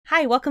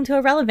Hi, welcome to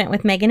Irrelevant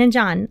with Megan and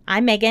John.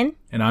 I'm Megan.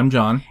 And I'm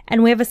John.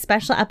 And we have a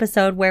special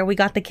episode where we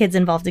got the kids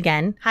involved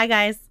again. Hi,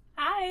 guys.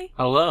 Hi.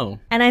 Hello.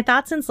 And I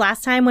thought since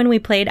last time when we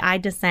played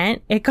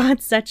Dissent, it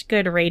got such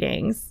good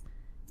ratings.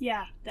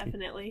 Yeah,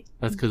 definitely.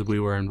 That's because we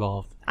were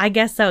involved. I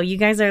guess so. You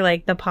guys are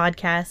like the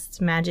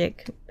podcast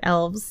magic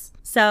elves.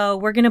 So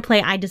we're going to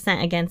play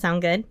Dissent again.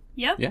 Sound good?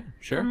 Yep. Yeah,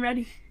 sure. I'm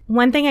ready.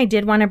 One thing I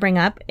did want to bring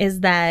up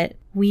is that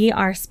we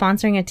are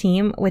sponsoring a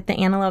team with the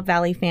Antelope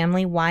Valley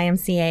Family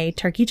YMCA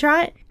Turkey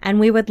Trot, and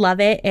we would love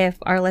it if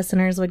our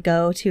listeners would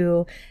go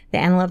to the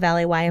Antelope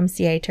Valley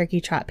YMCA Turkey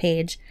Trot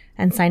page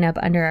and sign up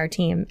under our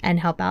team and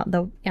help out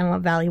the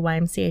Antelope Valley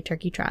YMCA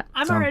Turkey Trot.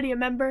 I'm already a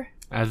member.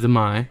 As am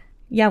I.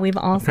 Yeah, we've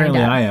all Apparently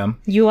signed up. I am.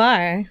 You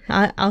are.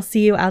 I'll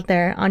see you out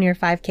there on your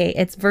 5K.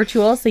 It's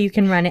virtual, so you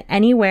can run it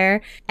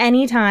anywhere,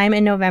 anytime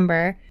in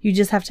November. You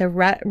just have to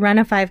run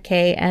a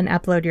 5K and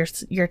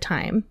upload your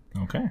time.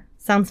 Okay.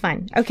 Sounds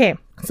fun. Okay,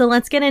 so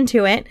let's get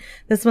into it.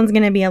 This one's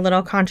going to be a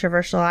little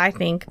controversial, I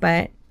think,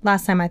 but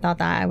last time I thought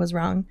that I was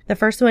wrong. The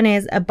first one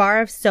is a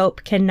bar of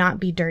soap cannot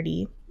be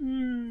dirty.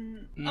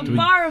 A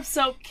bar of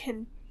soap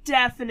can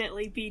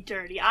definitely be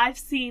dirty. I've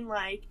seen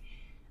like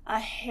a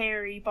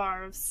hairy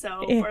bar of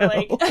soap Ew. or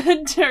like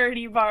a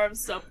dirty bar of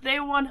soap. They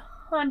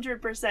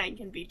 100%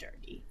 can be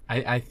dirty.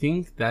 I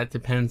think that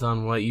depends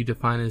on what you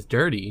define as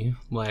dirty.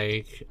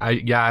 Like,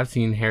 I've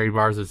seen hairy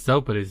bars of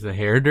soap, but is the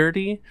hair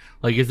dirty?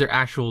 Like, is there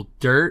actual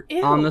dirt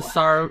Ew. on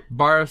the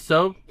bar of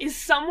soap? Is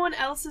someone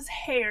else's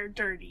hair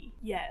dirty?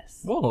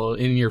 Yes. Well,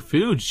 in your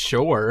food,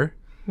 sure.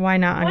 Why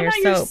not on Why your not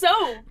soap? your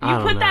soap? I You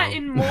don't put that know.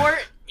 in more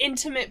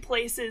intimate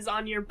places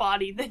on your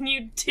body than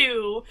you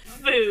do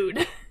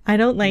food. I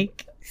don't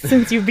like,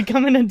 since you've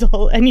become an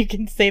adult and you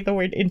can say the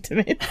word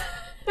intimate.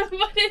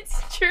 But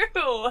it's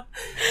true.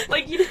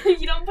 Like, you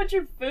don't put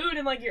your food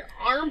in, like, your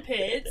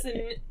armpits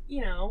and,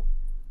 you know.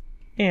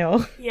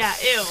 Ew. Yeah,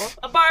 ew.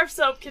 A bar of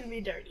soap can be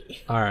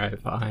dirty. All right,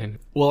 fine.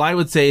 Well, I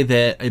would say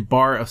that a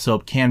bar of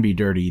soap can be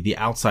dirty. The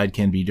outside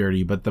can be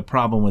dirty, but the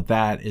problem with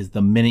that is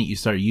the minute you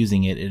start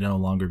using it, it no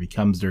longer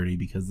becomes dirty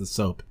because the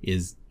soap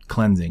is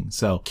cleansing.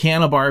 So,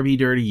 can a bar be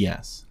dirty?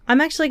 Yes. I'm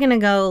actually going to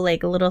go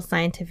like a little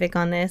scientific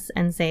on this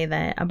and say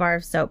that a bar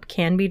of soap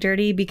can be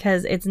dirty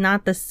because it's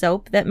not the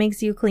soap that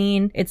makes you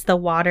clean. It's the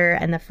water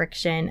and the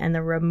friction and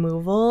the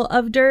removal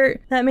of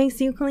dirt that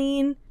makes you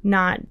clean,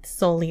 not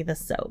solely the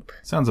soap.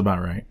 Sounds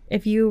about right.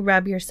 If you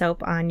rub your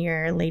soap on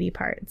your lady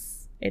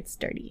parts, it's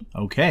dirty.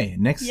 Okay,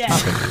 next Yeah.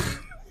 topic.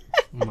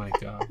 Oh my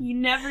god. You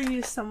never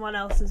use someone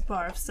else's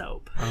bar of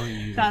soap. I don't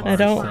use That's- bar I of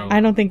don't soap. I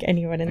don't think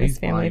anyone in this Use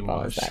family body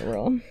follows wash. that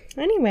rule.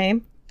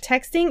 Anyway,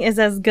 texting is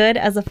as good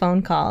as a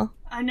phone call.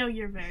 I know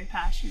you're very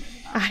passionate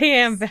about I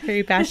am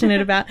very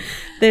passionate about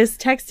this.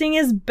 Texting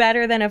is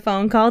better than a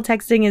phone call.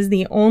 Texting is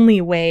the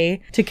only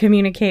way to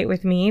communicate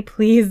with me.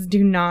 Please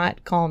do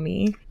not call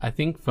me. I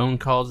think phone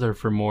calls are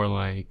for more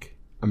like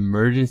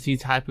emergency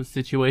type of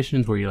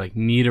situations where you like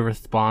need a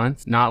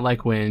response. Not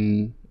like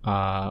when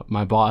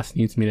my boss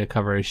needs me to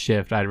cover a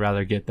shift. I'd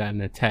rather get that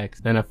in a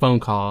text than a phone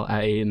call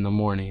at 8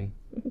 a.m.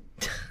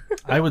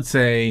 I would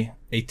say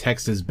a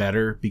text is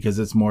better because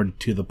it's more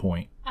to the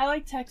point. I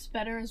like text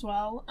better as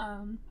well.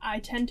 I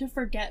tend to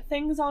forget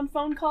things on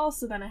phone calls,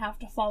 so then I have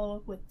to follow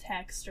up with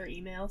text or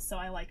email. So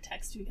I like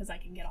text because I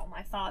can get all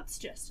my thoughts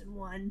just in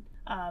one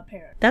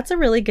paragraph. That's a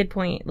really good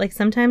point. Like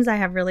sometimes I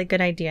have really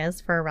good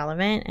ideas for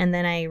Irrelevant and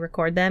then I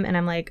record them and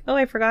I'm like, oh,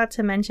 I forgot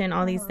to mention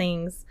all these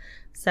things.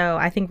 So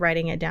I think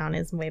writing it down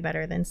is way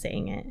better than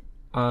saying it.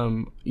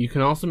 You can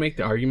also make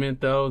the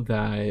argument though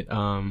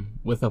that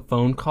with a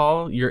phone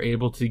call you're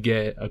able to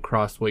get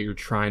across what you're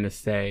trying to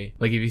say.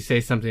 Like if you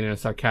say something in a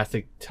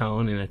sarcastic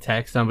tone in a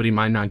text, somebody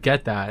might not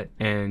get that,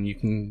 and you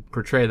can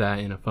portray that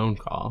in a phone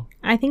call.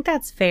 I think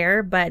that's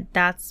fair, but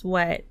that's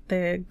what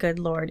the good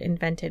Lord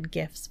invented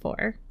GIFs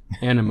for.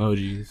 And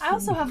emojis. I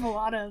also have a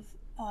lot of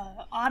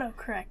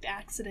autocorrect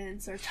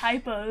accidents or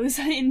typos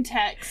in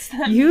text.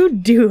 You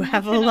do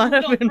have a Make it a lot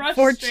of little unfortunate.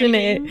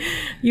 frustrating.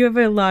 You have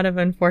a lot of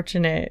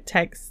unfortunate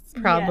text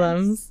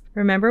problems.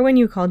 Remember when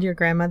you called your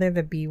grandmother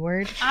the B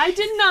word? I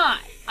did not.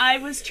 I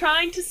was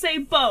trying to say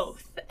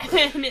both,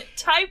 and it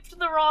typed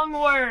the wrong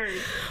word.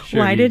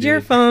 Sure Why you did your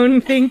did. phone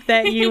think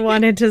that you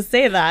wanted to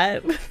say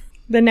that?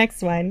 The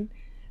next one.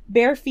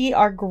 Bare feet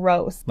are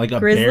gross. Like a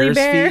Grizzly bear's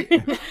bear.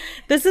 feet?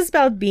 This is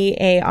spelled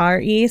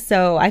B-A-R-E,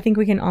 so I think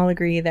we can all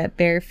agree that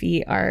bare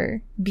feet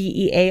are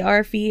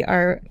B-E-A-R feet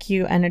are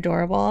cute and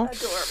adorable.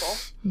 Adorable.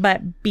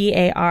 But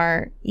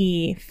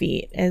B-A-R-E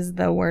feet is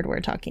the word we're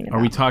talking about.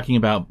 Are we talking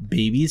about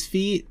baby's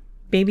feet?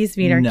 Baby's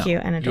feet are No.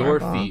 cute and Your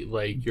adorable. feet,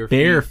 like your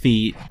Bare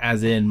feet. feet,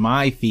 as in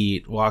my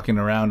feet, walking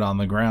around on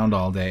the ground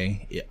all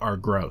day, are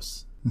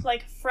gross.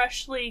 Like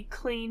freshly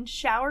cleaned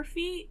shower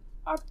feet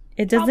are.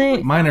 It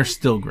doesn't. Mine are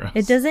still gross.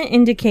 It doesn't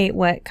indicate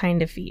what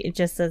kind of feet. It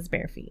just says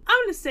bare feet.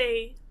 I'm gonna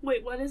say.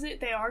 Wait, what is it?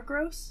 They are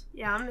gross?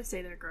 Yeah, I'm gonna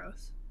say they're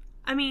gross.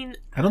 I mean,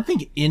 I don't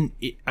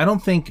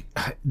think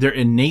they're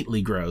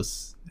innately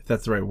gross, if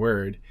that's the right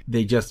word.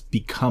 They just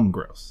become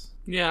gross.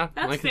 Yeah,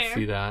 That's I can fair.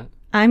 see that.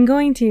 I'm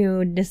going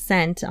to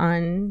dissent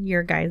on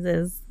your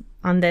guys'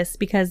 on this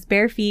because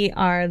bare feet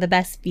are the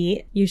best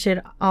feet. You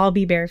should all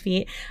be bare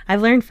feet.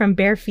 I've learned from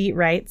Bare Feet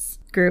Rights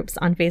groups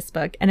on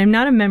Facebook, and I'm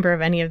not a member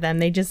of any of them.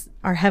 They just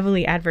are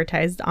heavily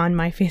advertised on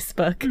my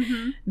Facebook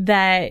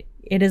that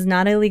it is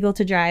not illegal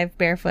to drive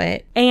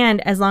barefoot.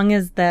 And as long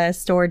as the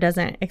store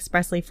doesn't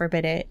expressly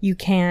forbid it, you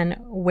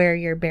can wear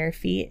your bare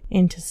feet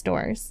into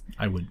stores.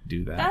 I wouldn't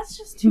do that. That's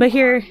just too But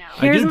hard now.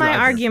 here's do my drive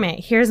argument.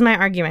 Here's my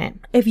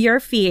argument. If your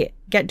feet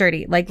get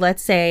dirty, like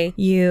let's say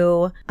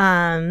you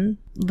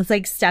let's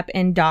like step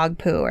in dog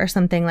poo or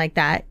something like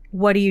that,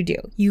 what do?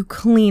 You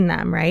clean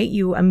them, right?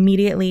 You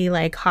immediately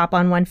like hop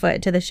on one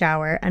foot to the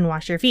shower and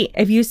wash your feet.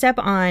 If you step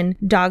on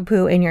dog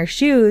poo in your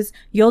shoes,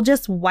 you'll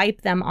just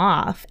wipe them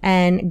off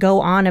and go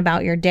on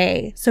about your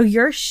day. So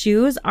your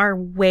shoes are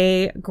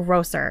way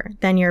grosser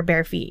than your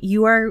bare feet.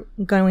 You are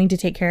going to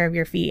take care of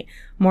your feet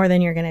more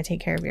than you're going to take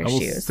care of your I will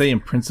shoes. say in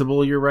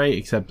principle you're right,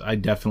 except I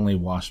definitely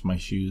wash my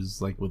shoes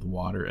like with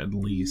water at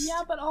least.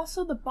 Yeah, but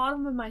also the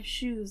bottom of my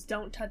shoes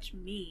don't touch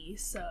me,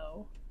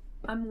 so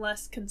I'm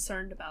less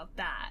concerned about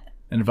that.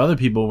 And if other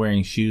people are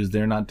wearing shoes,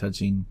 they're not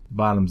touching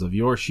bottoms of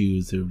your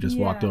shoes who've just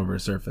walked over a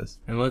surface.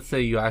 And let's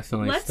say you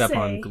accidentally step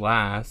on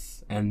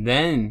glass and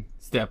then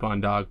step on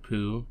dog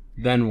poo,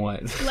 then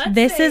what?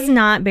 This is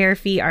not bare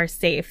feet are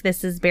safe.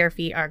 This is bare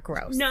feet are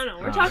gross. No,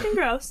 we're talking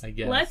gross. I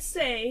guess. Let's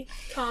say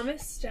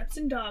Thomas steps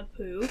in dog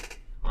poo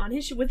on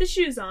his with his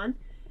shoes on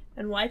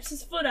and wipes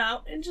his foot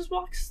out and just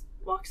walks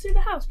through the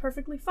house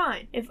perfectly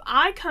fine. If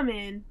I come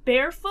in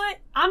barefoot,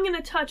 I'm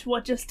gonna touch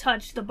what just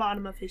touched the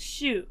bottom of his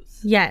shoes.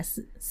 Yes.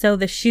 So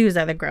the shoes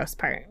are the gross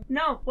part.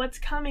 No, what's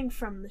coming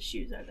from the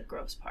shoes are the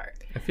gross part.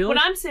 I feel What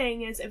like I'm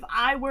saying is if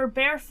I were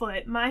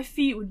barefoot, my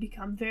feet would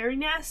become very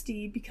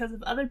nasty because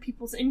of other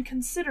people's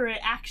inconsiderate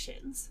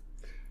actions.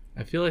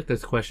 I feel like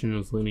this question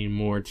was leaning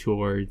more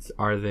towards,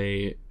 are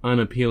they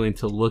unappealing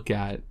to look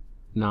at,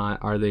 not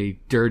are they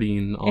dirty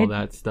and all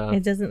that stuff.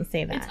 It doesn't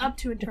say that. It's up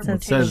to says interpretation.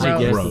 says I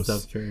guess gross.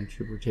 it's up to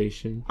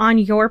interpretation. On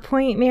your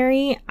point,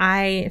 Mary,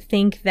 I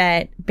think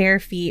that bare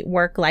feet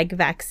work like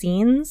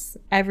vaccines.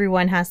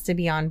 Everyone has to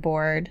be on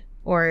board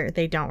or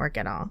they don't work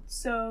at all.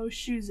 So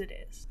shoes it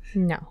is.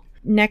 No.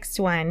 Next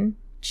one.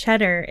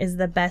 Cheddar is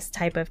the best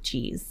type of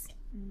cheese.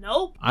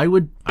 Nope. I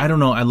don't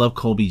know, I love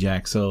Colby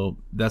Jack, so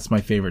that's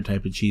my favorite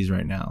type of cheese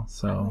right now. I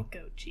So like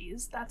goat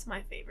cheese. That's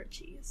my favorite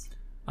cheese.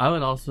 I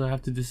would also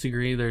have to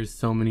disagree. There's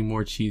so many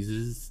more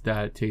cheeses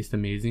that taste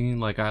amazing.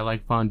 Like, I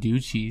like fondue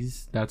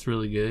cheese. That's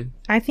really good.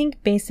 I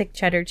think basic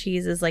cheddar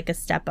cheese is like a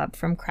step up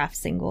from Kraft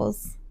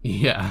Singles.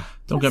 Yeah.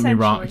 don't get me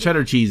wrong, Essentially.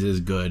 cheddar cheese is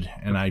good,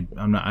 and I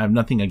have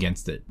nothing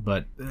against it.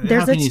 But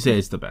There's how can a- you say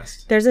it's the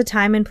best? There's a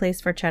time and place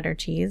for cheddar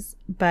cheese,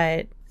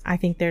 but I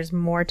think there's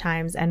more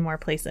times and more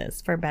places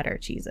for better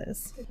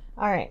cheeses.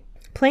 All right.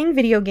 Playing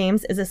video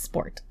games is a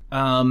sport.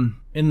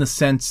 In the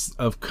sense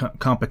of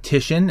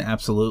competition,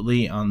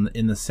 absolutely.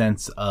 In the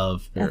sense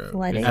of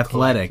Athletics.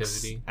 athletics,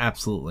 Activity.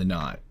 absolutely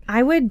not.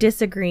 I would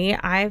disagree.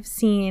 I've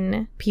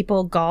seen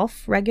people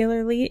golf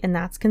regularly, and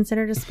that's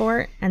considered a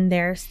sport, and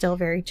they're still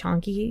very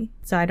chonky.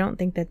 So I don't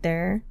think that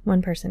they're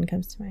one person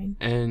comes to mind.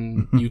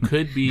 And you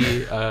could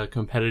be a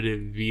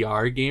competitive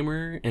VR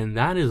gamer, and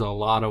that is a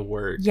lot of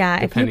work. Yeah,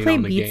 if you depending play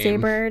on the Beat game.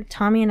 Saber,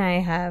 Tommy and I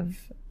have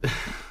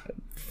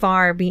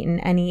far beaten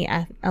any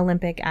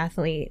Olympic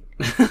athlete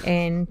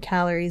in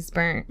calories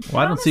burnt.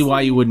 Well, I don't see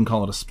why you wouldn't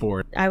call it a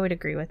sport. I would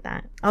agree with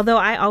that. Although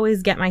I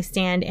always get my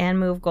stand and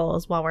move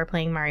goals while we're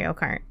playing Mario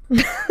Kart.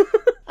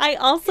 I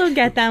also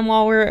get them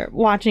while we're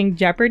watching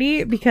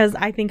Jeopardy because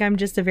I think I'm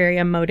just a very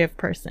emotive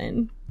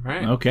person.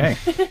 Right. Okay.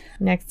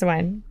 Next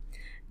one.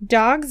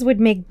 Dogs would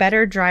make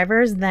better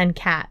drivers than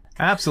cats.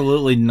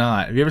 Absolutely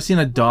not. Have you ever seen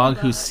a dog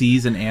who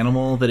sees an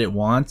animal that it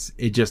wants?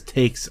 It just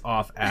takes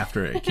off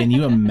after it. Can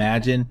you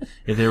imagine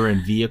if they were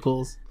in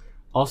vehicles?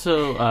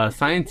 Also,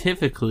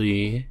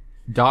 scientifically,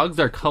 dogs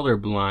are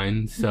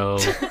colorblind, so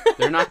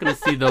they're not going to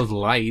see those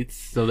lights,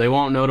 so they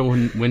won't know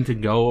when to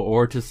go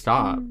or to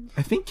stop.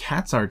 I think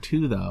cats are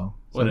too, though.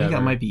 So Whatever. I think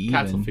that might be even.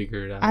 Cats will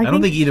figure it out. I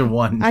don't think either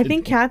one. I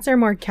think cats are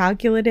more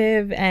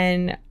calculative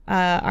and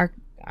are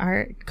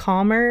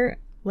calmer,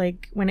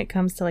 like when it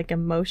comes to like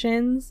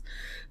emotions.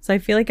 So I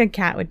feel like a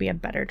cat would be a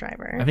better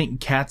driver. I think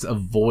cats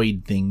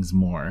avoid things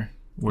more,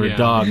 where Yeah.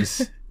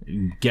 dogs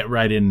get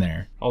right in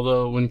there.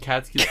 Although when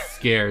cats get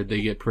scared,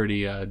 they get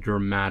pretty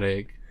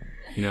dramatic.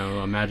 You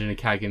know, imagine a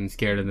cat getting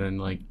scared and then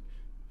like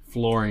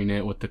flooring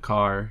it with the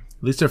car.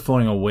 At least they're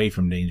flying away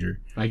from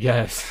danger. I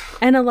guess.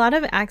 And a lot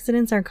of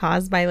accidents are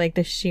caused by like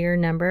the sheer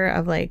number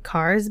of like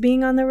cars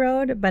being on the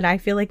road. But I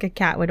feel like a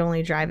cat would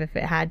only drive if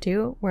it had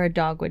to, where a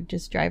dog would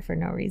just drive for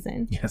no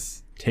reason.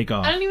 Yes. Take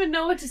off. I don't even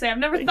know what to say. I've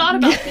never thought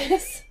about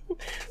this.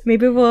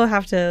 Maybe we'll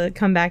have to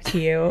come back to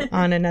you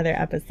on another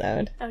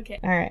episode. Okay.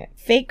 All right.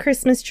 Fake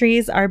Christmas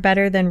trees are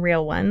better than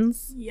real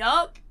ones.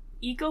 Yup.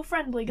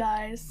 Eco-friendly,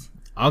 guys.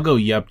 I'll go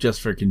yup just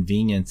for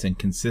convenience and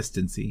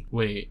consistency.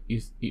 Wait,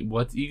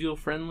 what's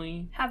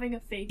eco-friendly? Having a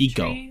fake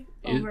Eco. tree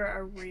over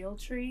a real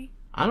tree.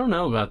 I don't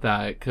know about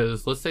that,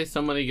 because let's say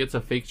somebody gets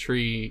a fake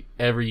tree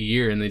every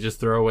year and they just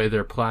throw away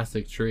their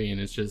plastic tree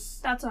and it's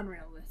just... That's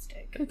unrealistic.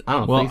 realistic. I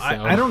don't Well, think so.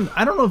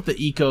 I don't know if the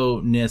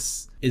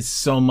eco-ness is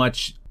so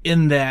much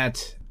in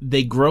that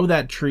they grow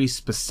that tree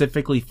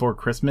specifically for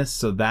Christmas,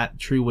 so that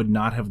tree would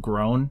not have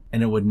grown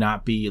and it would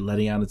not be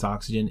letting out its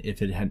oxygen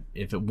if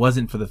it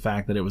wasn't for the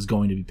fact that it was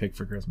going to be picked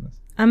for Christmas.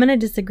 I'm going to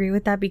disagree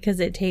with that because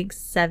it takes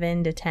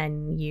 7 to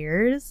 10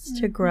 years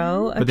to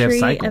grow a But they have tree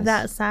cycles. of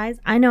that size.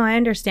 I know, I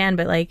understand,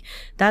 but like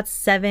that's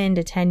 7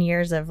 to 10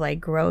 years of like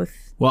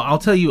growth. Well, I'll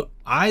tell you,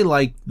 I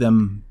like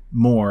them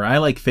more. I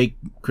like fake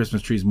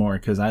Christmas trees more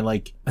because I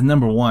like,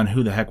 number one,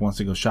 who the heck wants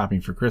to go shopping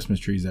for Christmas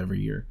trees every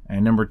year?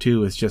 And number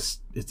two,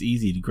 it's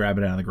easy to grab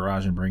it out of the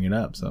garage and bring it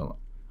up. So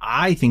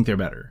I think they're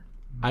better.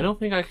 I don't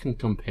think I can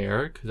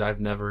compare because I've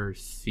never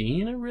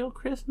seen a real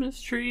Christmas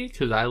tree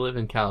because I live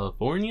in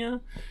California.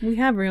 We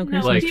have real No,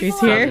 Christmas Like, trees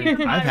people out here. here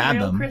I've buy had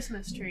real them.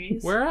 Christmas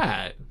trees. Where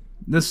at?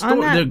 The store,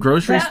 that- the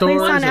grocery that stores,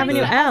 place on the-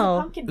 Avenue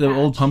L. the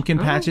old pumpkin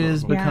Oh.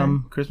 patches Yeah.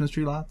 become Christmas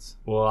tree lots.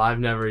 Well, I've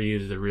never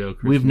used a real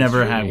Christmas We've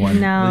never tree. had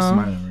one. No. At least in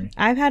my memory.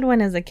 I've had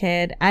one as a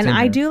kid, and Same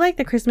I here. do like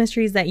the Christmas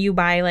trees that you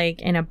buy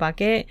like in a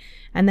bucket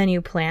and then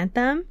you plant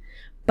them,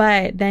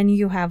 but then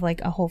you have like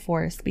a whole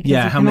forest because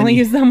Yeah, you how can only many-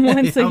 use them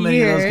once How a many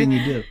year. of those can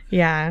you do?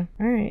 Yeah.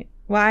 All right.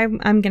 Well,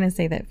 I'm gonna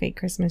say that fake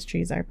Christmas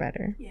trees are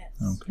better. Yes.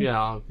 Okay.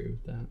 Yeah, I'll agree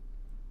with that.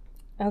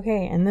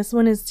 Okay, and this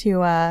one is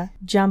to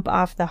jump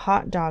off the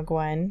hot dog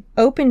one.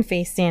 Open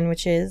face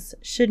sandwiches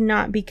should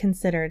not be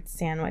considered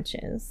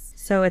sandwiches.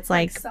 So it's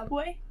like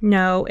Subway?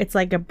 no, it's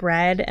like a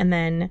bread and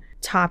then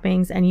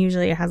toppings, and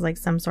usually it has like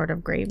some sort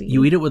of gravy.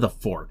 You eat it with a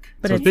fork.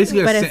 But so it's- it's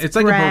basically but a, it's it's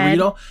like bread.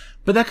 a burrito.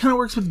 But that kind of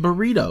works with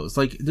burritos.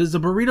 Like, does a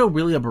burrito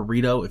really a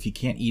burrito if you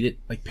can't eat it?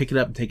 Like, pick it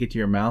up and take it to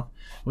your mouth.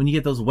 When you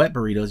get those wet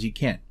burritos, you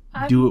can't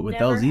do it with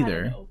never those had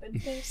either. An open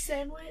face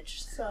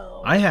sandwich,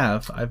 so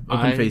I've open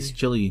I- faced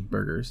chili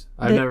burgers.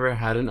 I've The- never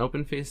had an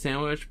open face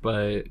sandwich,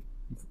 but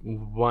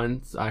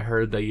once I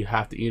heard that you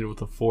have to eat it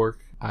with a fork,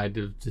 I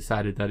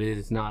decided that it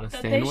is not a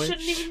that sandwich. they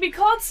shouldn't even be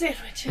called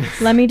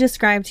sandwiches. Let me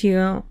describe to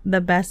you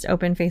the best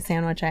open face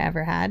sandwich I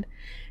ever had.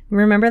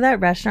 Remember that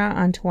restaurant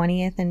on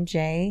 20th and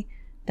J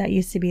that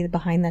used to be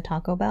behind the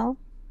Taco Bell?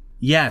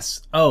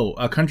 Yes. Oh,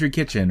 a country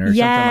kitchen or Yes,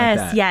 something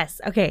like that.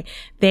 yes. Okay.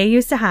 They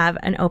used to have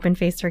an open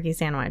faced turkey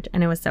sandwich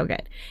and it was so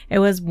good. It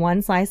was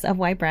 1 slice of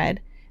white bread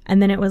and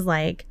then it was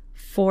like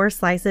 4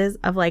 slices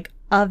of like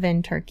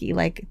oven turkey,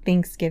 like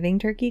Thanksgiving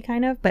turkey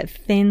kind of, but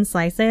thin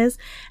slices.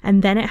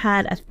 And then it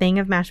had a thing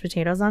of mashed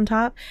potatoes on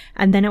top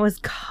and then it was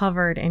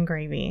covered in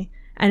gravy.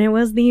 And it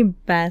was the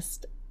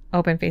best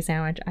open faced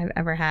sandwich I've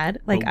ever had.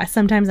 Like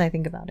sometimes I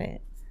think about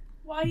it.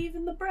 Why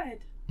even the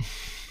bread?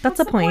 That's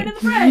What's the point. of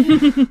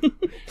the bread?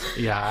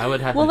 Yeah, I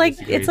would have Well, to like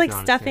disagree. it's like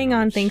not a stuffing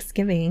on sandwich.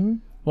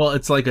 Thanksgiving. Well,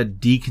 it's like a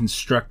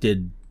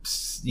deconstructed,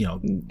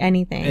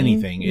 Anything.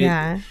 anything.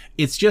 Yeah.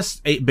 It's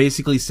just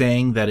basically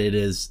saying that it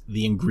is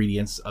the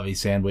ingredients of a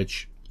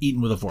sandwich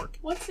eaten with a fork.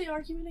 What's the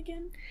argument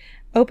again?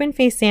 Open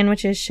faced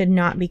sandwiches should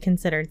not be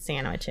considered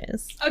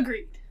sandwiches.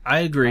 Agreed. I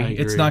agree.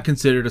 It's not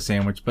considered a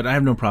sandwich, but I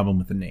have no problem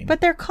with the name.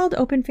 But they're called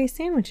open faced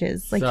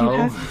sandwiches. Like So- you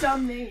have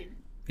Dumb name.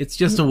 It's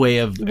just a way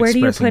of where do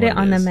you expressing put it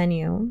what on the is.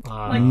 menu?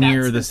 Like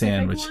near that the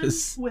specific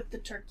sandwiches. one with the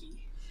turkey.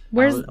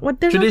 Where's what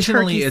there's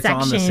Traditionally, no turkey it's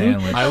section. on the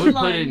sandwich. I would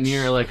put it Lunch.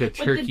 near like a the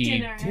turkey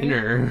dinner.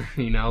 dinner,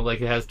 you know,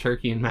 like it has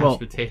turkey and mashed Well,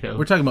 potato.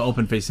 We're talking about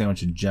open face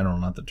sandwich in general,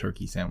 not the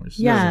turkey sandwich.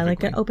 Yeah, like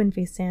specifically. an open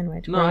faced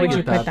sandwich. No, Where I would get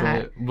you put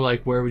that? but,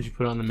 like, where would you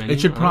put it on the menu? It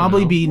should I don't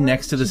probably know. be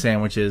next to the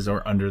sandwiches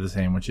or under the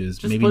sandwiches.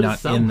 Just Maybe put it not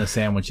some- in the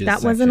sandwiches.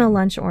 That wasn't a section.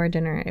 lunch or a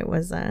dinner. It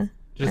was a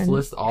Just an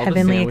list all the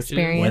heavenly sandwiches.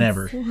 experience.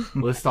 Whenever.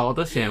 List all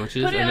the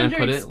sandwiches Put it and then under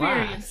put it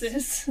last.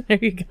 experiences. There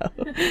you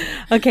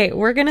go. Okay,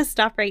 we're gonna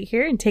stop right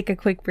here and take a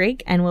quick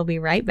break, and we'll be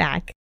right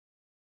back.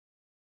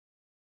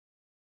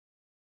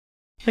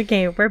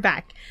 Okay, we're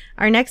back.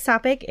 Our next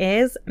topic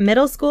is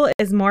middle school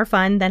is more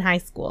fun than high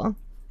school.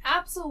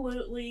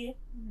 Absolutely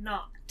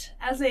not.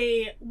 As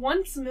a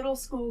once middle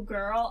school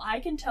girl, I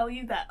can tell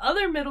you that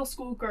other middle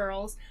school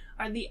girls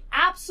are the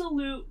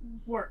absolute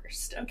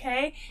worst,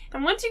 okay?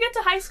 And once you get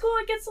to high school,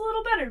 it gets a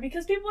little better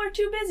because people are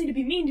too busy to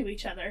be mean to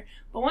each other.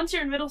 But once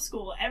you're in middle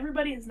school,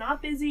 everybody is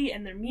not busy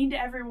and they're mean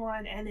to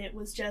everyone, and it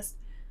was just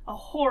a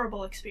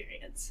horrible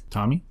experience.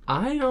 Tommy?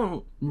 I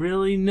don't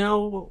really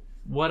know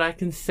what I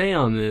can say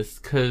on this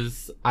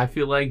because I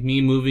feel like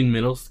me moving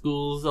middle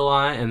schools a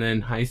lot and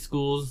then high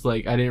schools,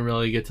 like I didn't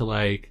really get to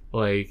like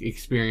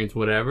experience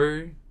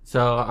whatever.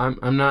 So I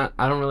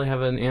don't really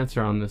have an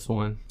answer on this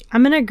one.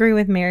 I'm gonna agree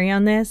with Mary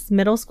on this.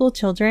 Middle school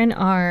children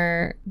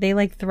they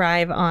like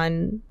thrive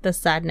on the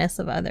sadness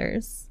of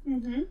others.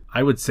 Mm-hmm.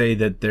 I would say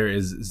that there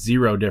is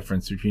zero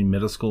difference between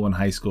middle school and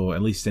high school,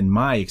 at least in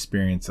my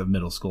experience of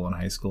middle school and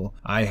high school.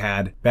 I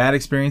had bad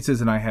experiences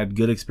and I had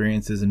good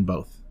experiences in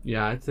both.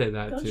 Yeah, I'd say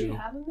that Don't too. you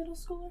have a middle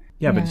schooler?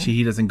 Yeah, Yeah. but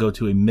he doesn't go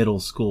to a middle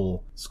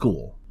school.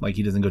 Like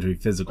he doesn't go to a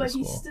physical But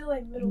school. he's still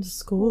a middle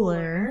Schooler.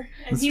 schooler.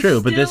 and That's he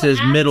true, but this still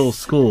is middle acts-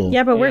 school.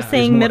 Yeah, but we're Yeah.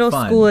 saying There's more middle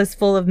fun. school is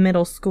full of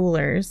middle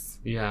schoolers.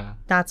 Yeah.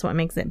 That's what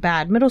makes it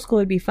bad. Middle school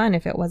would be fun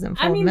if it wasn't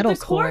full I mean, of middle the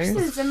courses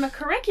schoolers. and the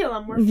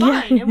curriculum were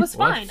Yeah. fine. It was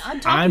What? fine. I'm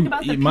talking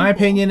about the My people.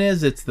 opinion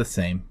is it's the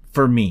same.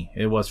 For me,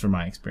 it was from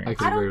my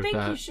experience. I I agree don't with think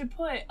that. you should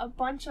put a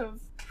bunch of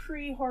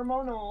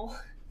pre-hormonal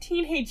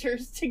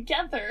teenagers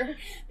together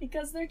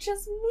because they're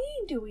just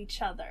mean to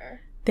each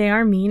other. They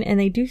are mean, and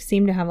they do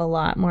seem to have a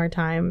lot more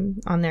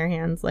time on their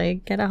hands.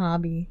 Like, get a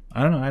hobby.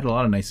 I don't know. I had a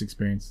lot of nice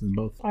experiences in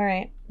both. All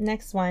right,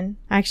 next one.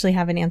 I actually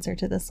have an answer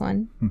to this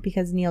one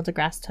because Neil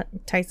deGrasse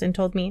Tyson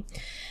told me.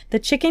 The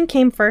chicken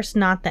came first,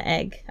 not the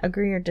egg.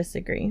 Agree or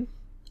disagree?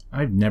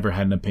 I've never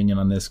had an opinion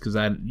on this because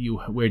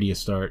where do you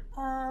start?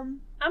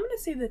 I'm gonna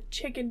say the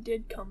chicken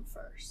did come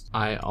first.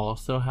 I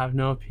also have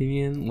no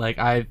opinion. Like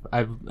I've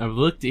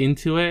looked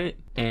into it,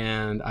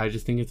 and I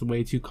just think it's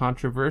way too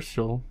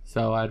controversial.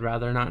 So I'd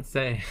rather not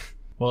say.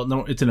 Well,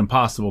 no, it's an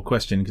impossible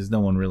question because no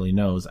one really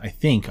knows. I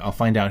think I'll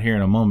find out here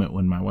in a moment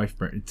when my wife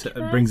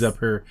brings up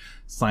her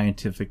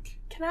scientific.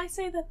 Can I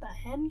say that the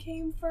hen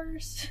came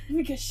first?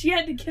 Because she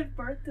had to give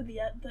birth to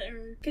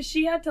because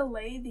she had to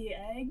lay the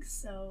eggs,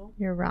 so...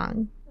 You're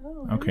wrong.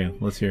 Oh, Okay, really?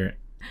 let's hear it.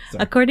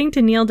 Sorry. According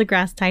to Neil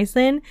deGrasse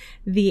Tyson,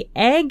 the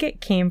egg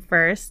came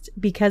first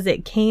because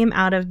it came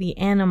out of the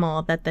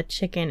animal that the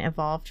chicken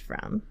evolved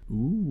from.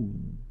 Ooh,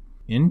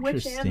 Which animal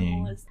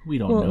interesting. is... We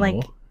don't Well, know.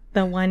 like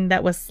the one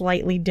that was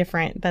slightly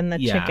different than the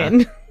Yeah.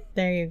 chicken.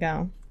 There you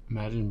go.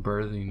 Imagine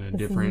birthing a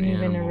This different isn't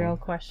even animal. a real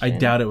question. I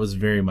doubt it was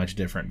very much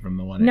different from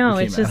the one. No,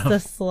 it it's came just out a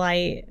of.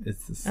 slight.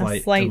 It's a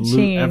slight,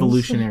 change.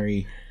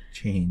 evolutionary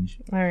change.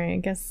 All right, I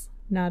guess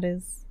not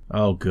as.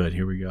 Oh, good.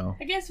 Here we go.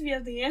 I guess if you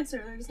have the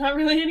answer, there's not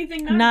really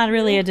anything Not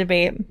really a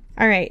debate.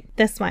 All right,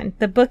 this one.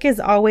 The book is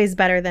always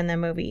better than the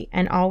movie,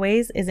 and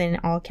always is in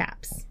all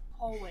caps.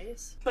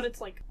 Always. But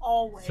it's like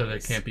always. So there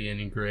can't be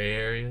any gray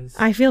areas.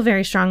 I feel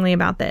very strongly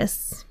about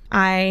this.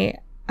 I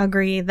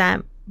agree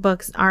that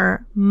books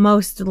are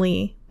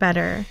mostly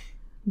better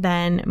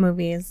than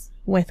movies,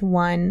 with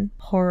one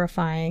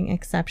horrifying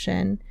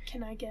exception.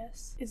 Can I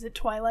guess? Is it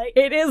Twilight?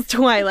 It is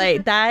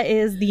Twilight. That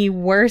is the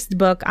worst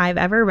book I've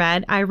ever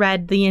read. I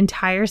read the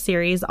entire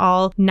series,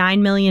 all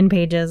 9 million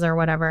pages or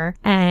whatever,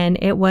 and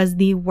it was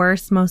the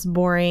worst, most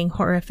boring,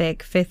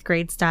 horrific 5th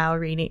grade style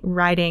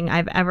writing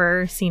I've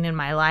ever seen in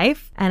my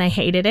life, and I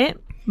hated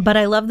it. But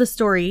I love the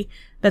story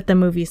that the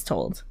movies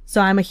told.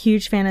 So I'm a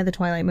huge fan of the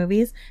Twilight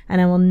movies,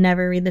 and I will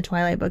never read the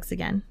Twilight books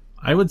again.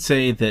 I would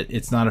say that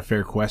it's not a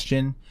fair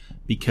question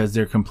because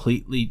they're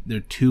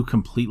two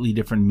completely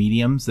different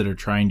mediums that are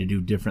trying to do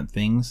different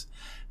things.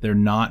 They're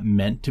not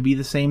meant to be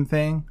the same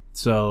thing.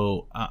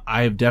 So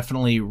I've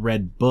definitely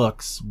read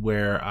books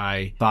where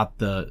I thought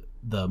the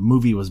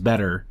movie was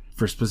better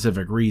for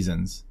specific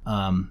reasons.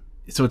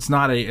 So it's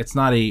not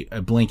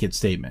a blanket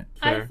statement.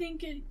 I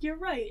think you're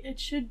right. It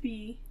should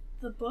be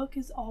the book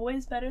is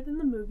always better than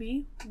the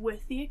movie,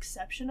 with the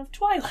exception of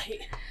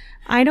Twilight.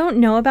 I don't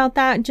know about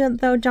that,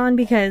 though, John,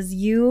 because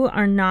you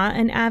are not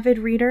an avid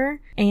reader,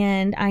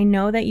 and I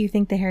know that you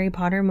think the Harry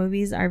Potter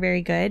movies are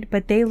very good,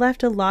 but they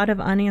left a lot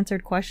of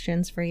unanswered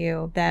questions for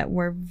you that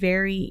were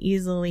very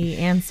easily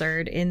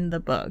answered in the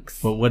books.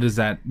 But what does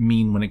that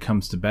mean when it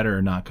comes to better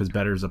or not? Because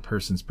better is a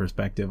person's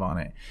perspective on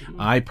it.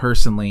 I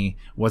personally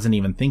wasn't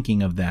even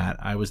thinking of that.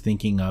 I was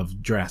thinking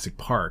of Jurassic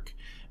Park,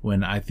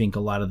 when I think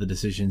a lot of the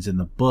decisions in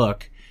the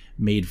book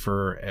made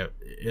for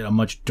a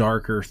much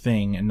darker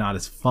thing and not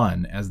as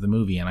fun as the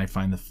movie. And I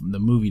find the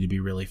movie to be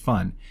really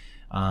fun.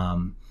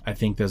 I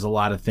think there's a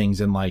lot of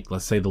things in, like,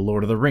 let's say The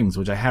Lord of the Rings,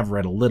 which I have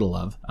read a little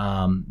of,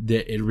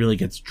 that it really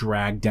gets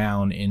dragged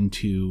down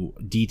into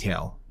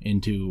detail,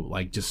 into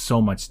like just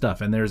so much stuff.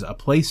 And there's a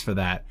place for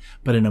that,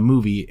 but in a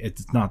movie,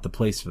 it's not the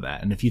place for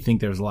that. And if you think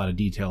there's a lot of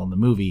detail in the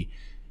movie,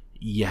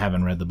 you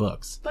haven't read the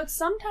books. But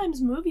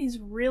sometimes movies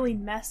really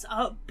mess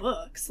up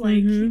books.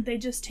 Like, they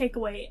just take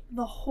away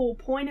the whole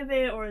point of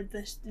it, or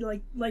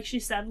like she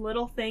said,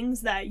 little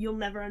things that you'll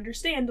never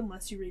understand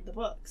unless you read the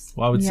books.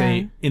 Well, I would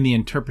say in the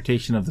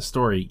interpretation of the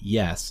story,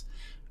 yes.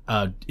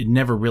 It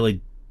never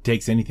really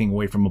takes anything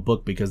away from a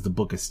book because the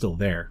book is still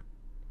there.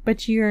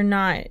 But you're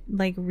not,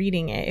 like,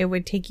 reading it. It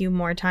would take you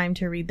more time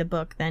to read the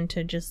book than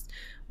to just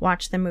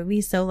watch the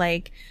movie. So,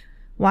 like,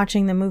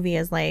 watching the movie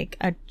is like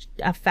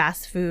a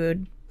fast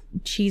food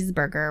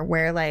cheeseburger,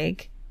 where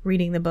like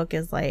reading the book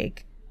is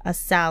like a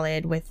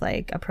salad with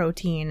like a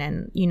protein,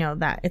 and you know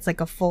that it's like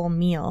a full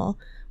meal,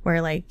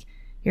 where like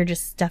you're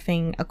just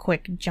stuffing a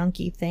quick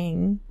junky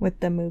thing with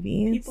the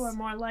movies. People are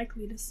more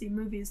likely to see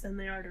movies than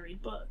they are to read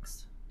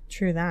books.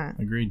 True that.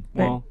 Agreed.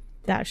 But Well,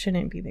 that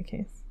shouldn't be the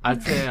case.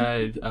 I'd say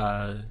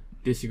I'd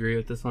disagree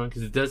with this one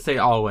because it does say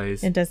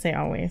always. It does say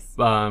always.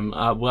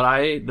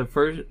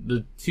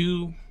 The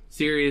two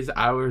series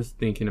I was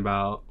thinking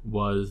about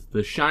was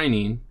The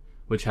Shining,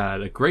 which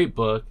had a great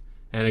book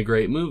and a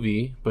great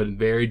movie, but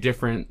very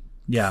different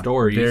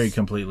stories. Very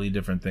completely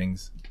different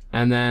things.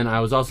 And then I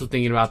was also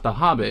thinking about The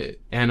Hobbit,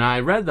 and I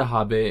read The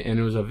Hobbit, and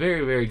it was a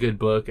very, very good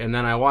book. And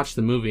then I watched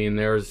the movie, and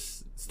there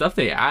was stuff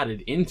they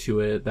added into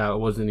it that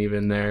wasn't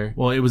even there.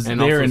 Well, it was and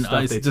there, also and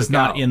stuff it's they just took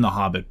not out. in the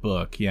Hobbit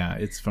book. Yeah,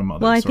 it's from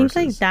other Well, I sources.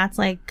 think like that's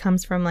like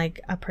comes from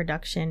like a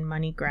production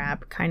money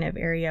grab kind of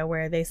area,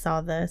 where they saw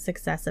the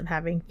success of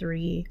having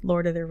 3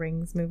 Lord of the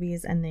Rings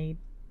movies, and The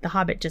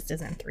Hobbit just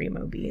isn't 3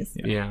 movies.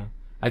 Yeah.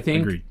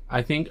 Agreed.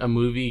 I think a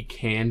movie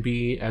can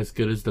be as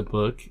good as the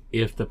book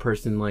if the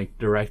person like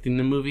directing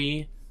the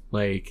movie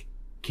like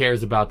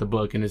cares about the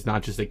book and is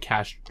not just a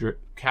cash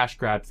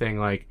grab thing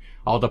like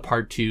all the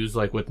part 2s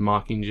like with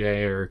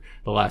Mockingjay or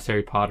The Last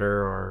Harry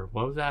Potter or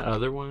what was that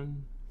other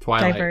one?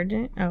 Twilight.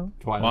 Divergent. Oh.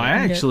 Twilight. Well, I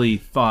actually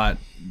thought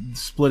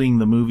splitting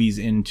the movies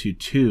into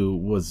 2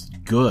 was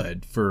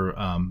good for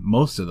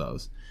most of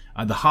those.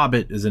 The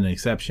Hobbit is an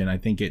exception. I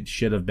think it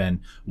should have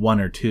been 1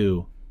 or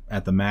 2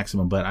 at the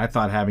maximum, but I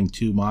thought having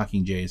 2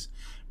 Mockingjays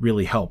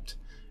really helped.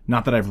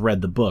 Not that I've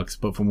read the books,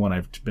 but from what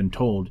I've been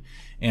told.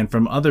 And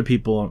from other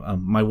people,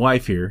 my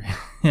wife here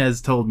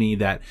has told me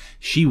that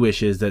she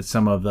wishes that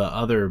some of the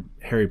other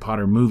Harry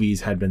Potter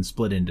movies had been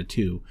split into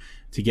 2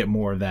 to get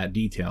more of that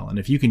detail. And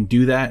if you can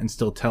do that and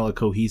still tell a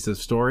cohesive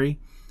story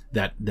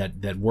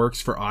that works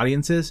for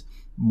audiences,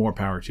 more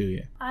power to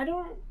you. I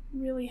don't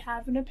really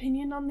have an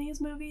opinion on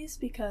these movies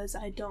because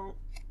I don't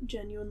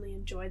genuinely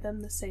enjoy them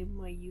the same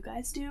way you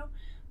guys do.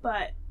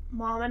 But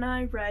Mom and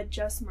I read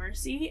Just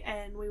Mercy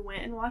and we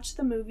went and watched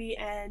the movie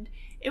and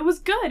it was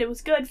good. It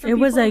was good for It people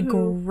was a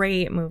who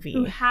great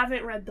movie.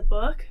 haven't read the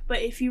book.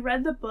 But if you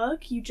read the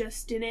book, you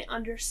just didn't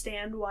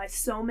understand why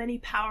so many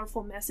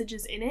powerful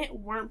messages in it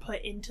weren't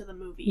put into the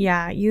movie.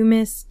 Yeah, you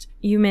missed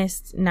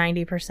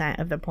 90%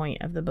 of the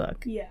point of the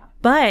book. Yeah.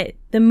 But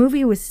the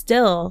movie was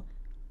still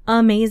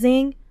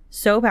amazing,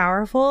 so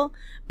powerful,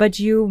 but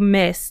you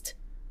missed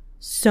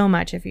so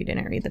much if you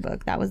didn't read the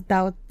book.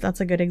 That's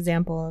a good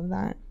example of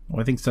that. Well,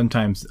 I think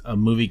sometimes a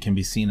movie can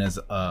be seen as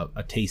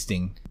a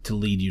tasting to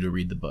lead you to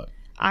read the book.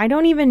 I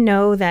don't even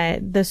know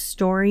that the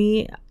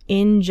story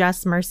in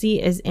Just Mercy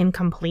is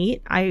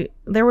incomplete.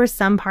 There were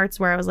some parts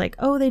where I was like,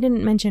 oh, they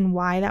didn't mention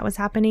why that was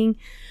happening.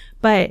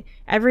 But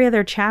every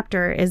other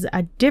chapter is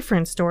a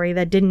different story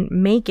that didn't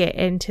make it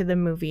into the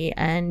movie,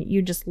 and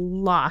you just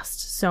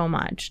lost so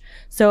much.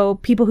 So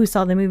people who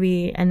saw the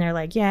movie and they're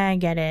like, yeah, I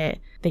get it,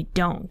 they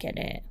don't get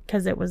it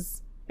because it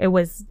was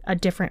a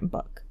different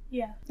book.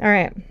 Yeah. All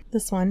right,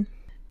 this one.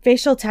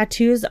 Facial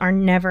tattoos are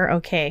never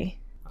okay.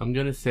 I'm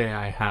going to say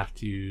I have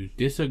to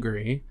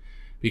disagree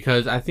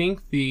because I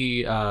think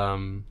the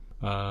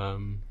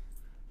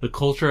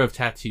culture of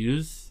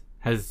tattoos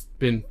has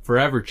been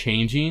forever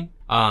changing.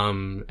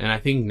 And I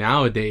think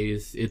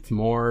nowadays it's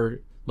more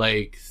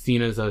like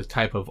seen as a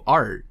type of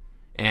art.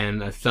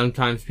 And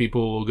sometimes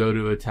people will go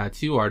to a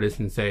tattoo artist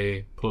and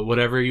say, put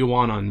whatever you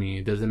want on me.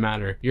 It doesn't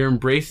matter. You're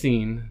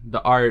embracing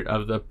the art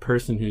of the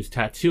person who's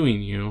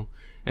tattooing you.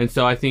 And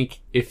so I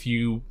think if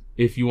you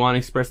want to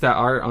express that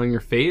art on your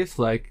face,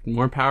 like,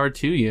 more power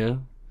to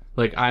you.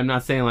 Like, I'm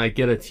not saying like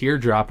get a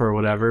teardrop or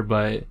whatever,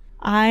 but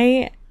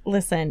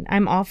Listen,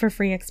 I'm all for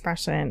free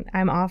expression.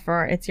 I'm all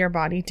for it's your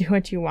body, do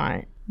what you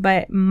want.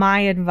 But my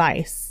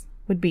advice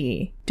would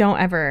be don't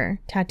ever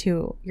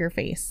tattoo your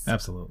face.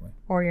 Absolutely.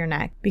 Or your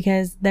neck,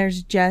 because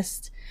there's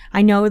just,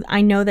 I know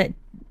that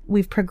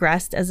we've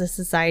progressed as a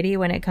society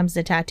when it comes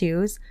to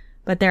tattoos,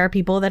 but there are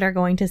people that are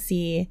going to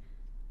see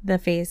the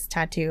face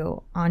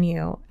tattoo on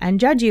you and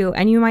judge you.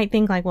 And you might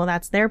think like, well,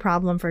 that's their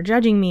problem for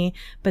judging me,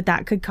 but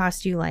that could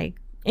cost you like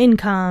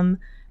income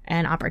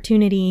and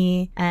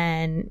opportunity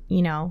and,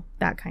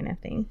 that kind of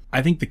thing.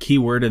 I think the key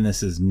word in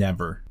this is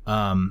never.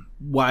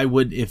 Why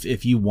would,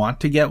 if you want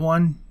to get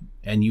one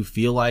and you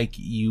feel like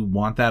you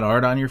want that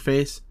art on your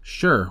face,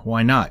 sure,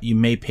 why not? You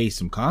may pay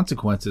some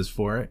consequences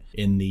for it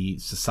in the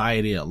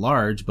society at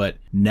large, but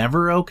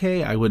never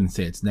okay? I wouldn't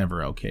say it's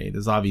never okay.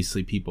 There's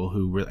obviously people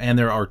who, and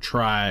there are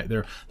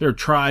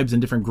tribes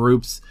and different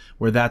groups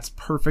where that's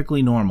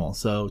perfectly normal.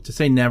 So to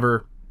say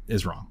never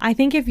is wrong. I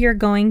think if you're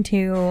going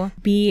to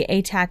be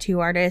a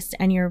tattoo artist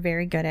and you're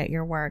very good at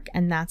your work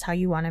and that's how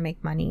you want to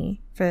make money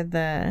for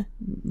the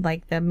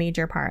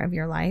major part of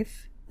your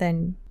life,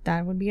 then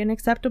that would be an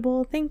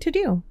acceptable thing to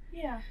do.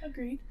 Yeah,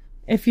 agreed.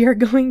 If you're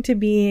going to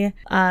be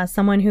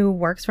someone who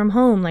works from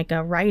home, like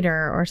a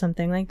writer or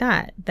something like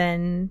that,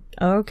 then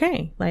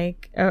okay.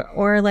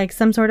 Or like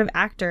some sort of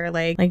actor,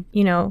 like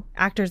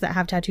actors that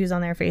have tattoos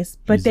on their face,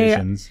 but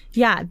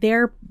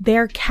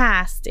they're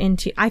cast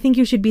into. I think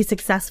you should be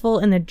successful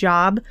in the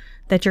job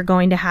that you're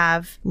going to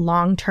have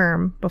long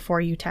term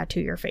before you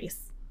tattoo your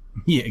face.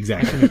 Yeah,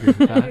 exactly.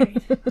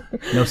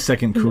 No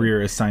second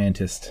career as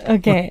scientist.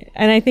 Okay,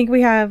 and I think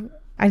we have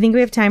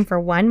time for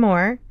one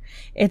more.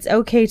 It's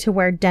okay to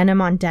wear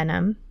denim on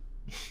denim.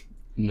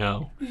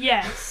 No.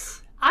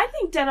 Yes. I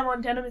think denim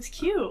on denim is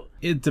cute.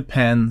 It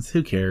depends.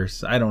 Who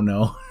cares? I don't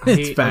know.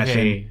 It's fashion.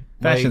 Okay,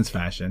 Fashion's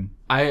fashion.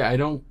 I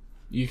don't...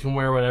 You can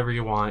wear whatever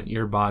you want,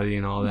 your body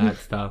and all that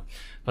stuff.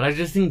 But I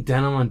just think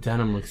denim on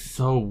denim looks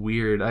so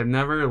weird. I've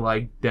never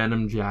liked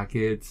denim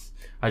jackets.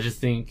 I just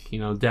think,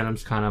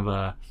 denim's kind of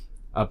a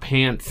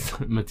pants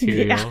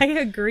material. Yeah, I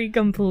agree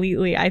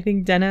completely. I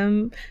think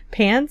denim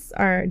jeans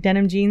are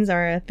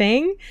a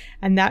thing,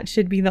 and that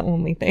should be the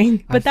only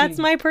thing. But that's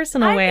my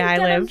personal way I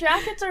live. Denim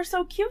jackets are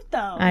so cute,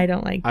 though. I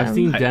don't like them. I've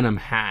seen denim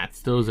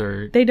hats. Those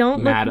are they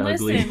don't mad look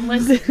ugly.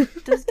 Listen.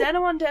 Does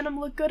denim on denim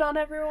look good on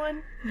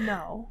everyone?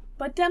 No.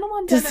 But denim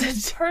on denim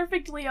is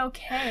perfectly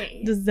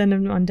okay. Does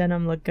denim on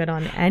denim look good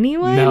on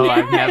anyone? No,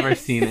 I've never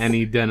seen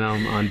any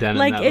denim on denim.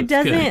 Like, that it looks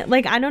doesn't, good.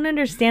 like, I don't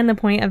understand the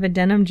point of a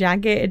denim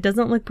jacket. It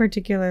doesn't look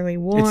particularly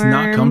warm. It's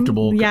not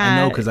comfortable. Yeah. I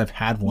know because I've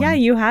had one. Yeah,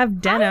 you have I have a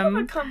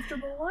denim.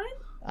 comfortable one.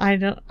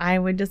 I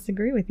would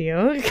disagree with you.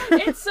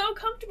 It's so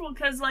comfortable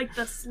because, like,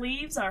 the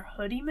sleeves are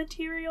hoodie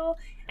material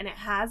and it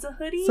has a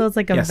hoodie. So it's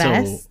like a Yeah,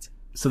 vest.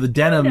 So the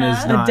denim Kinda.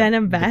 is not A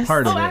denim the vest?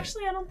 part of Oh, it.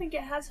 actually, I don't think it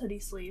has hoodie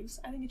sleeves.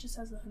 I think it just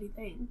has the hoodie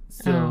thing.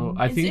 So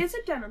I think It's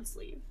a denim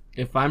sleeve.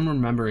 if I'm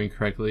remembering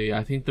correctly,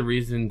 I think the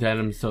reason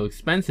denim's so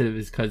expensive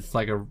is because it's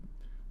like a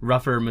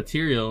rougher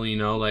material, you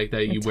know, like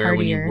that you It's wear when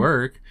hardier. you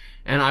work.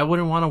 And I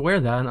wouldn't want to wear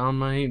that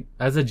on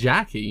as a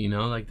jacket, you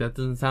know, like that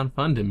doesn't sound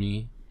fun to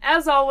me.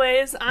 As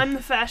always, I'm the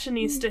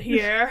fashionista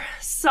here.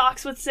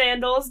 Socks with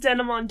sandals,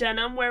 denim on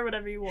denim, wear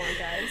whatever you want,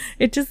 guys.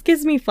 It just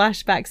gives me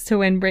flashbacks to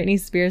when Britney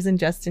Spears and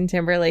Justin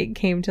Timberlake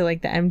came to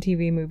like the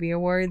MTV Movie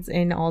Awards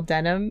in all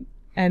denim,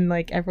 and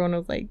like everyone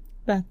was like,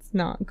 "That's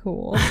not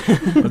cool."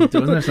 Wasn't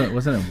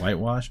it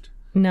whitewashed?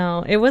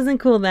 No, it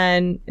wasn't cool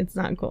then. It's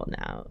not cool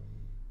now.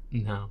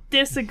 No.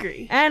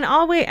 Disagree. And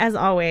always, as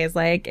always,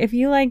 like if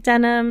you like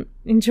denim,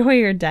 enjoy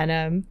your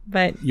denim.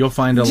 But You'll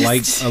find a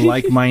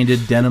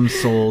like-minded denim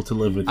soul to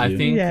live with you. I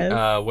think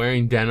Yes.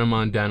 wearing denim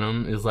on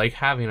denim is like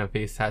having a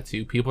face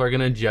tattoo. People are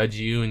going to judge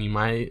you and you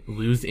might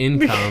lose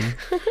income,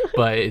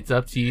 but it's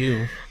up to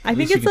you. I At think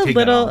least you it's can a take that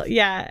little, off.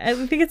 yeah, I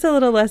think it's a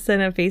little less than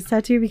a face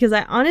tattoo because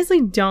I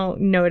honestly don't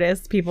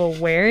notice people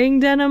wearing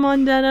denim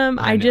on denim.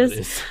 I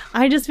notice.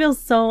 just feel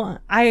so,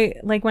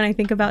 like when I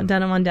think about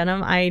denim on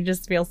denim, I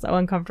just feel so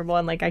uncomfortable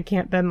and like I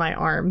can't bend my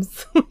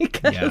arms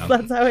because Yeah.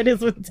 that's how it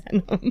is with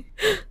denim.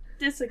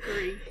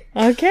 Disagree.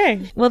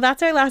 Okay. Well,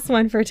 that's our last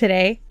one for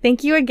today.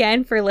 Thank you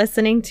again for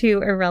listening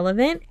to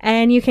Irrelevant,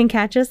 and you can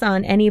catch us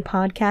on any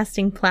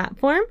podcasting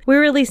platform. We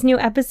release new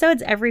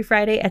episodes every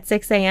Friday at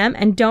 6 a.m.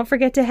 And don't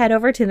forget to head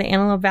over to the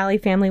Antelope Valley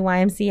Family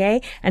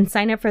YMCA and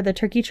sign up for the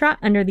Turkey Trot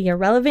under the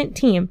Irrelevant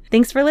team.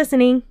 Thanks for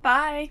listening.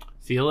 Bye.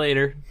 See you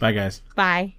later. Bye, guys. Bye.